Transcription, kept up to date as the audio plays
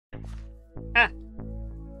Ah!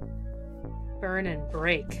 Burn and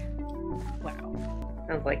break. Wow.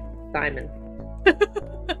 Sounds like Simon.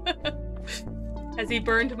 Has he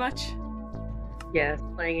burned much? Yes,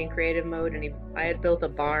 playing in creative mode, and I had built a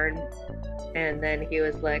barn, and then he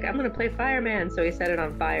was like, I'm gonna play fireman, so he set it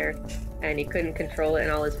on fire, and he couldn't control it,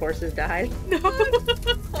 and all his horses died. No!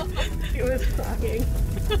 He was crying.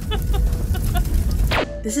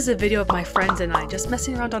 This is a video of my friends and I just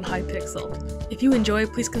messing around on Hypixel. If you enjoy,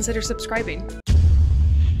 please consider subscribing.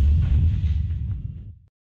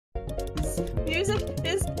 Music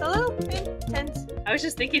is a little intense. I was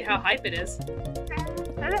just thinking how hype it is.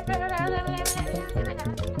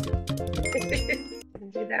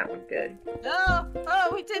 Do that one good. Oh,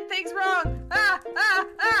 we did things wrong.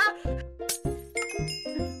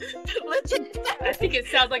 Legit. I think it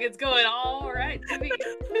sounds like it's going all right to me.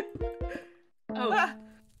 Oh,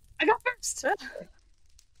 I got first.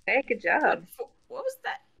 Hey, good job. What was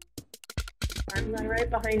that? I'm right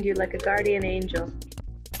behind you like a guardian angel.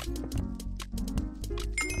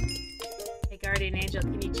 Hey, guardian angel,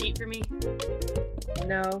 can you cheat for me?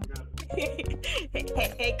 No,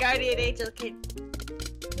 Hey, guardian angel, kid.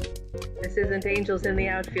 this isn't angels in the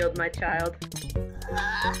outfield, my child.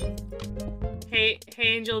 Hey,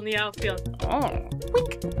 angel in the outfield. Oh,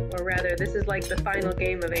 wink. Or rather, this is like the final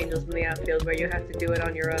game of Angels in the Outfield where you have to do it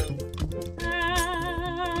on your own.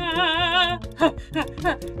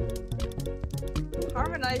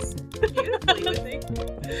 Harmonized beautifully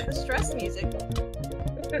with the stress music.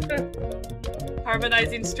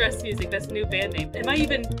 Harmonizing stress music, that's a new band name. I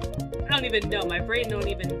don't even know, my brain don't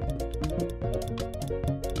even...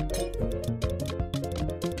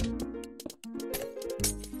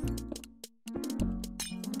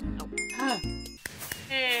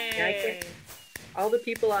 Hey! Yeah, I can't. All the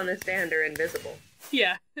people on this stand are invisible.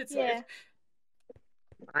 Yeah, it's weird. Am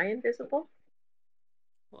I invisible?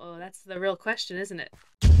 Well, that's the real question, isn't it?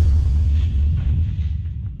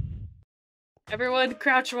 Everyone,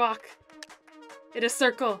 crouch walk. In a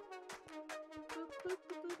circle.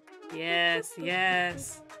 Yes,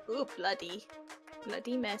 yes. Ooh, bloody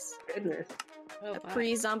mess. Goodness. Oh, wow.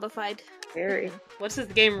 Pre-zombified. Very. What's this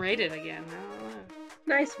game rated again? I don't know.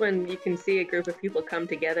 Nice when you can see a group of people come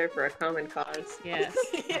together for a common cause. Yes.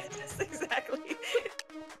 Yes, exactly.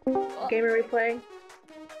 What game are we playing?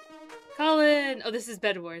 Colin! Oh, this is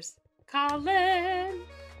Bed Wars. Colin!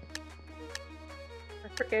 I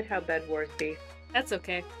forget how Bed Wars be. That's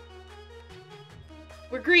okay.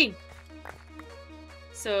 We're green!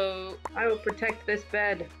 So, I will protect this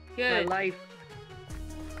bed. good. My life.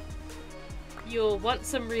 You'll want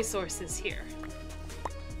some resources here.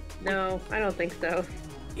 No, I don't think so.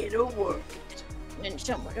 It'll work. And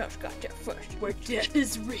someone else got there first. Where death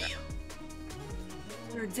is real.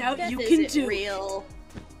 Turns out Death you can isn't do real.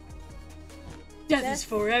 it. Death is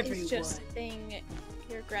for It's everyone. just a thing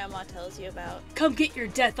your grandma tells you about. Come get your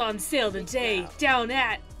death on sale today down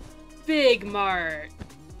at Big Mart.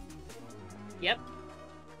 Yep.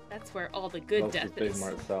 That's where all the good What's death this is.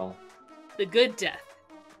 Big Mart sell? The good death.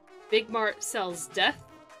 Big Mart sells death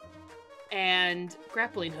and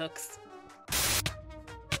grappling hooks.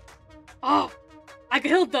 Oh! I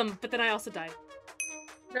killed them, but then I also died.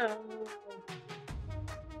 No.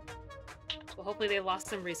 Well, hopefully they lost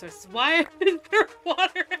some resources. Why is there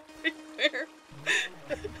water everywhere?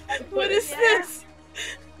 What is this?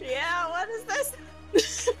 Yeah, what is this?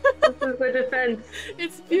 This is the defense.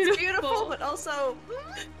 It's beautiful. It's beautiful, but also...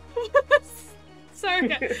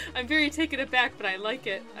 Sorry, I'm very taken aback, but I like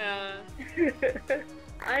it.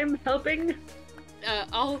 I'm helping.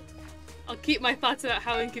 I'll keep my thoughts about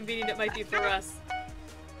how inconvenient it might be for us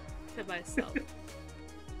to myself.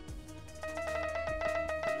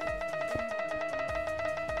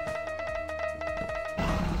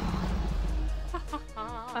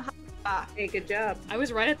 Hey, good job. I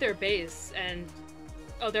was right at their base, and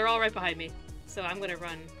oh, they're all right behind me, so I'm gonna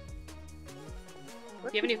run. Do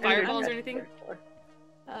you have any fireballs or anything?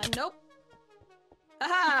 Nope.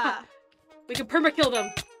 Haha! We can permakill them.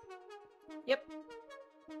 Yep.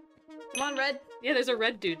 Come on, Red. Yeah, there's a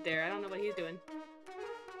red dude there. I don't know what he's doing.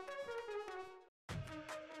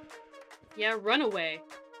 Yeah, run away.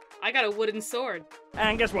 I got a wooden sword.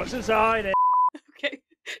 And guess what's inside it? Okay.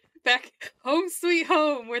 Back home sweet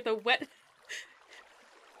home where the wet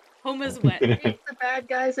home is wet. Keep the bad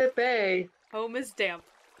guys at bay. Home is damp.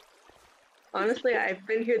 Honestly, I've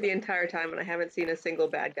been here the entire time and I haven't seen a single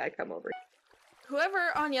bad guy come over.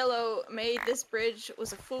 Whoever on yellow made this bridge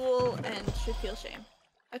was a fool and should feel shame.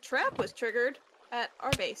 A trap was triggered at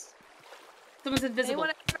our base. Someone's invisible. Anyone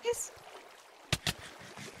at our base?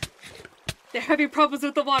 They're having problems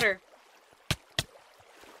with the water.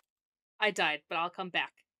 I died, but I'll come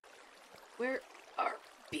back. Where are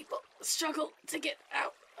people struggle to get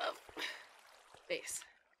out of base?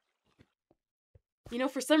 You know,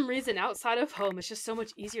 for some reason, outside of home, it's just so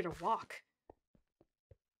much easier to walk.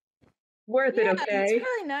 Worth it, okay? It's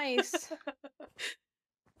really nice.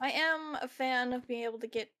 I am a fan of being able to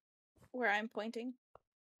get where I'm pointing.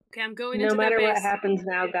 Okay, I'm going No into matter their what base. happens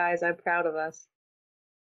now, guys, I'm proud of us.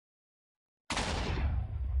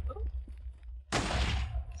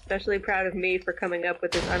 Especially proud of me for coming up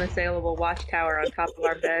with this unassailable watchtower on top of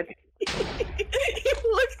our bed. It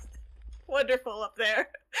looks wonderful up there.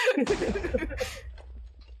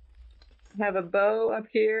 I have a bow up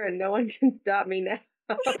here and no one can stop me now.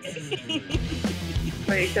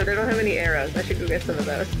 Wait, so they don't have any arrows. I should go get some of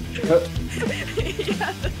those.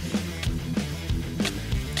 Yeah.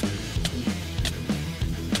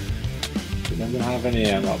 It doesn't have any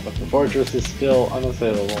ammo, but the fortress is still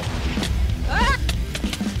unassailable. Ah!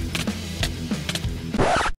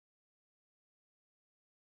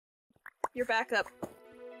 You're back up.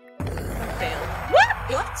 Failed.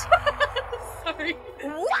 What? Sorry.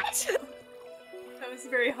 What? That was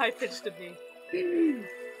very high-pitched of me. Oh,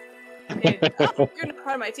 you're not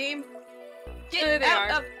part of my team. Get There they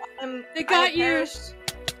out are. of They got I you. perished.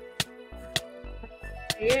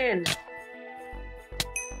 In.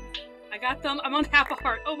 I got them. I'm on half a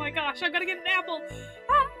heart. Oh my gosh, I gotta get an apple.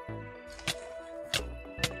 Ah.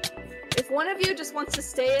 If one of you just wants to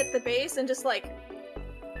stay at the base and just like,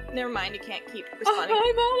 never mind, you can't keep responding.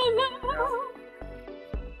 I'm all alone.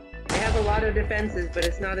 They have a lot of defenses, but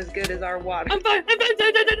it's not as good as our water. I'm fine.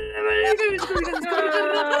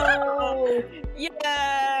 No!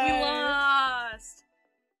 Yeah. We lost.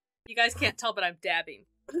 You guys can't tell, but I'm dabbing.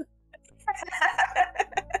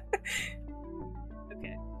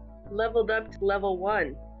 Okay. Leveled up to level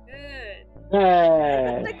 1. Good.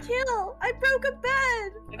 Yay! The kill! I broke a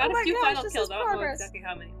bed! I got Oh a my few gosh, final this kills. is I don't know progress. exactly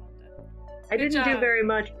how many left. I didn't do job. very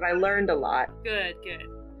much, but I learned a lot. Good, good.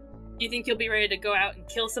 You think you'll be ready to go out and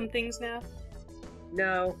kill some things now?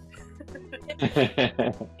 No.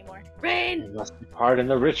 Anymore. Rain! You must be part in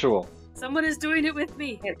the ritual. Someone is doing it with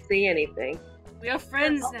me. Can't see anything. We are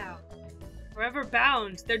friends now. Forever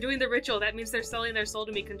bound. They're doing the ritual. That means they're selling their soul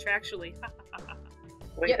to me contractually.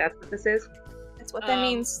 Wait, Yep. that's what this is? That's what that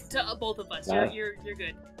means. To both of us. Yeah. You're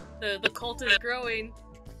good. The cult is growing.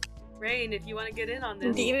 Rain, if you want to get in on this.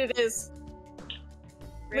 Indeed it is.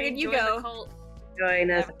 Where Rain, did you join go? The cult.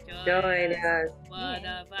 Join us. Join us. us. One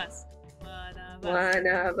of us. One of us. One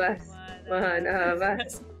of us. One of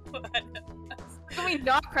us. One of us. Look at me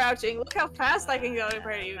not crouching. Look how fast I can go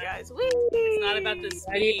compared to you guys. Whee! It's not about the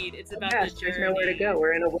speed. It's about Yes, the there's journey. nowhere to go.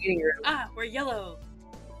 We're in a waiting room. Ah, we're yellow.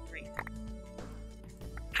 Great.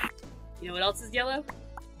 You know what else is yellow?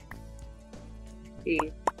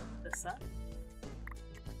 Jeez. The sun.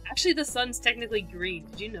 Actually, the sun's technically green.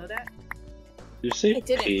 Did you know that? You see I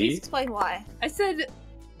didn't. P? Please explain why. I said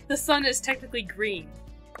the sun is technically green.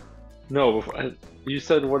 No, you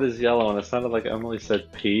said what is yellow, and it sounded like Emily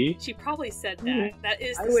said P. She probably said that. Mhm. That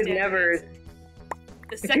is the I would standard never answer.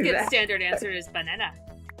 The second that. standard answer is banana.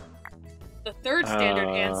 The third standard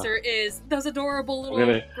answer is those adorable little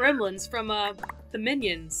gonna- gremlins from the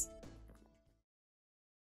Minions.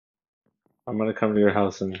 I'm gonna come to your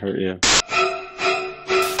house and hurt you.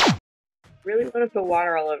 Really want to put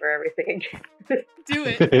water all over everything. Do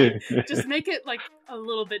it. Just make it like a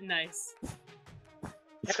little bit nice.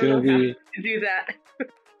 It's I don't gonna know be. how to do that.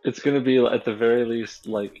 It's gonna be at the very least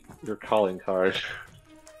like your calling card.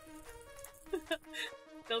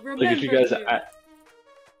 They'll remember Like if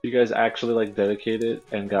you guys actually like dedicated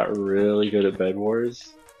and got really good at Bed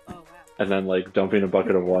Wars, Oh wow. and then like dumping a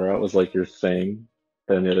bucket of water out was like your thing,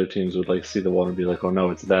 then the other teams would like see the water and be like, oh no,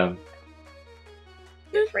 it's them.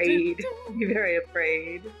 Afraid. Be very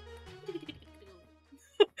afraid.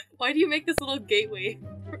 Why do you make this little gateway?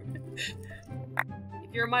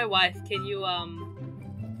 If you're my wife, can you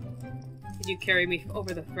carry me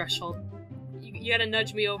over the threshold? You gotta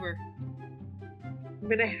nudge me over. I'm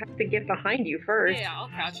gonna have to get behind you first. Yeah, I'll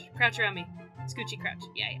crouch. Crouch around me. Scoochy crouch.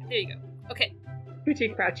 Yeah, there you go. Okay. Crouchy,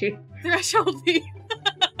 crouchy. Threshold me.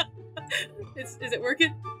 Is it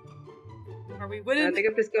working? Are we winning? I think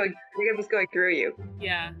I'm just going through you.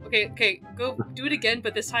 Yeah. Okay, go do it again,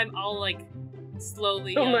 but this time I'll like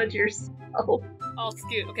slowly So much yourself. I'll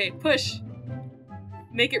scoot. Okay, push.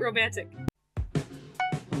 Make it romantic.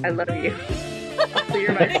 I love you. Also,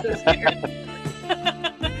 you're my sister.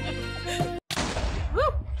 Woo!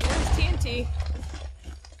 There's TNT.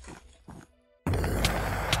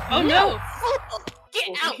 Oh no! Get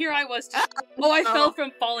Oh, out! here I was. Oh, I fell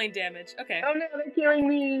from falling damage. Okay. Oh no, they're killing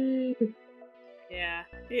me. Yeah.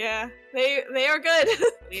 Yeah, they are good.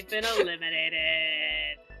 We've been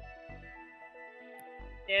eliminated.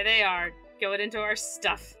 There they are, going into our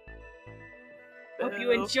stuff. Hope you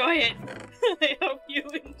Boo. enjoy it. I hope you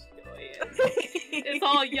enjoy it. It's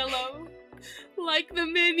all yellow, like the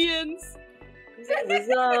minions. It was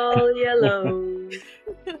all yellow.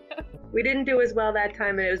 We didn't do as well that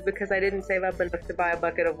time, and it was because I didn't save up enough to buy a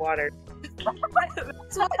bucket of water.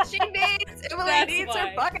 That's what she needs. Emily That's needs why.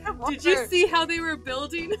 her bucket of water. Did you see how they were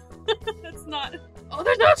building? That's not. Oh,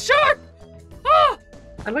 they're not sharp! Ah!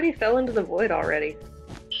 Somebody fell into the void already.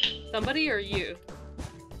 Somebody or you?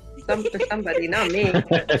 Somebody, not me.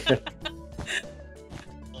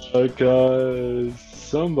 Because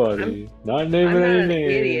somebody, not naming I'm not any an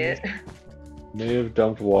names, idiot. may have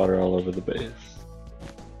dumped water all over the base.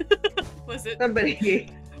 Was it? Somebody,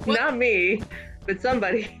 What? not me, but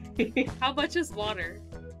somebody. How much is water?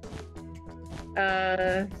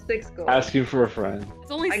 6 gold. Asking for a friend.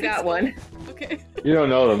 It's only I 6 got gold. one. Okay. You don't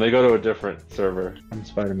know them. They go to a different server. I'm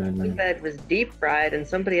Spider-Man One man. bed was deep fried, and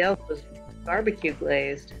somebody else was barbecue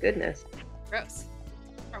glazed. Goodness. Gross.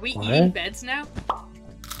 Are we What? eating beds now?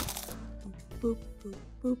 Boop boop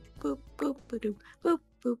boop boop boop ba-doop, boop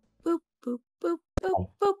boop boop boop boop boop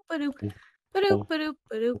boop ba-doop, ba-doop ba-doop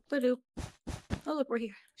ba-doop ba-doop. Oh look, we're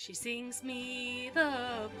here. She sings me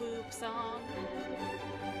the poop song.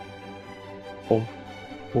 Oh,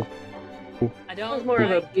 oh, oh. I That don't was more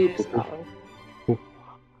of a like boop it. song.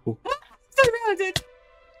 Surrounded!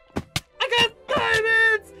 I got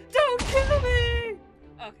diamonds! Don't kill me!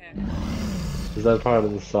 Okay. Is that part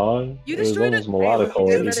of the song? You it was destroyed almost it. melodical.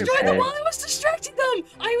 You You what you destroyed said. them while I was distracting them!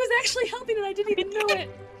 I was actually helping and I didn't even know it!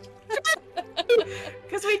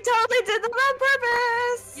 Because we totally did them on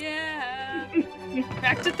purpose! Yeah!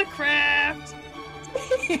 Back to the craft!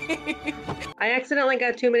 I accidentally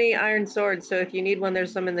got too many iron swords, so if you need one,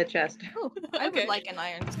 there's some in the chest. Oh, I Okay. would like an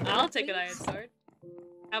iron sword. I'll take an iron please. sword.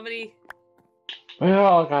 How many We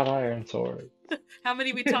all got iron swords.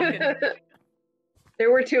 we talking? There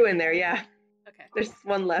were 2 in there, yeah. Okay. There's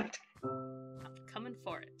 1 left. I'm coming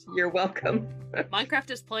for it. You're welcome.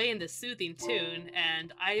 Minecraft is playing the soothing tune,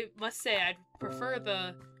 and I must say I'd prefer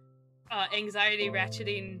the anxiety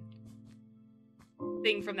ratcheting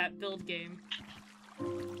thing from that build game.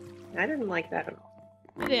 I didn't like that at all.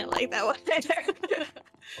 I didn't like that one either.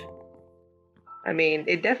 I mean,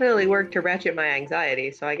 it definitely worked to ratchet my anxiety,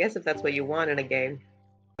 so I guess if that's what you want in a game.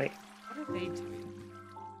 What are they doing?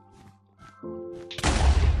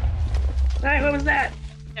 Alright, what was that?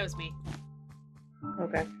 That was me.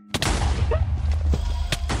 Okay.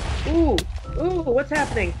 Ooh! Ooh, what's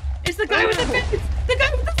happening? It's the guy with the face! The guy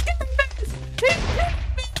with the scary face! He hit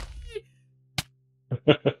me!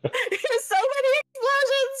 There's so many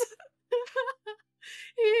explosions!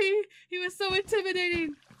 He was so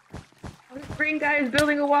intimidating. Green guy is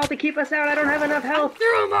building a wall to keep us out. I don't have enough health.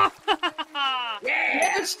 Threw him off!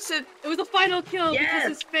 Yeah! Managed to It was a final kill Yes! because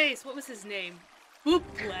his face. What was his name? Boop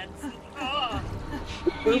Bleds. Oh,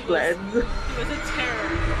 Boobleds. he was a terror.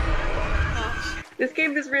 Gosh. This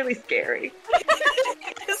game is really scary.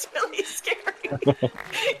 It's really scary.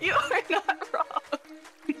 You are not wrong.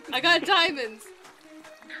 I got diamonds.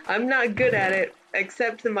 I'm not good at it,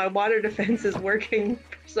 except that my water defense is working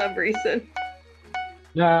for some reason.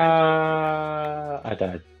 Nah, I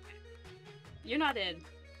died. You're not in.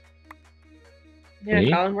 Yeah,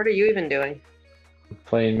 Me? Colin, what are you even doing?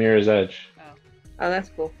 Playing Mirror's Edge. Oh, that's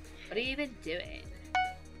cool. What are you even doing?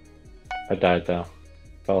 I died though.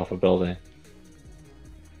 Fell off a building.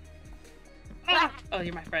 Ah! Oh,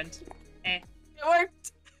 you're my friend. It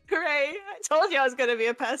worked. Hooray. I told you I was going to be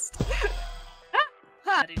a pest.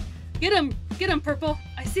 Ha. Get him, Purple.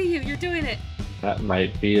 I see you. You're doing it. That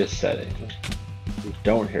might be a setting. You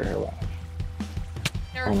don't hear her laugh.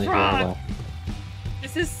 You're a Only hear her fraud. laugh.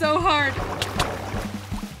 This is so hard.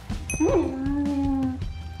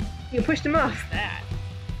 You pushed him off. That.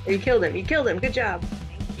 You killed him. You killed him. Good job.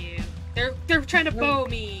 Thank you. They're trying to bow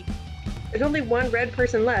me. There's only 1 red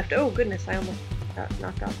person left. Oh, goodness. I almost got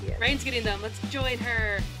knocked off the edge. Rain's getting them. Let's join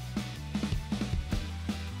her.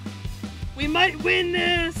 We might win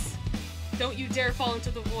this. Don't you dare fall into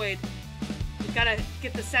the void. We gotta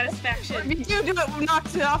get the satisfaction. If you do it,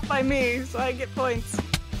 knocked it off by me, so I get points.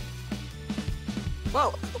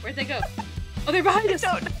 Whoa. Where'd they go? Oh, they're behind us.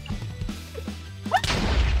 Don't.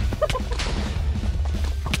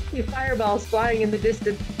 You fireballs flying in the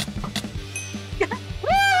distance. Yay!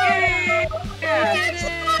 Yeah. We did it!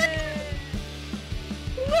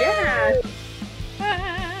 Yeah.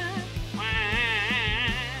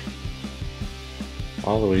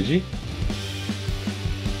 Oh, Luigi?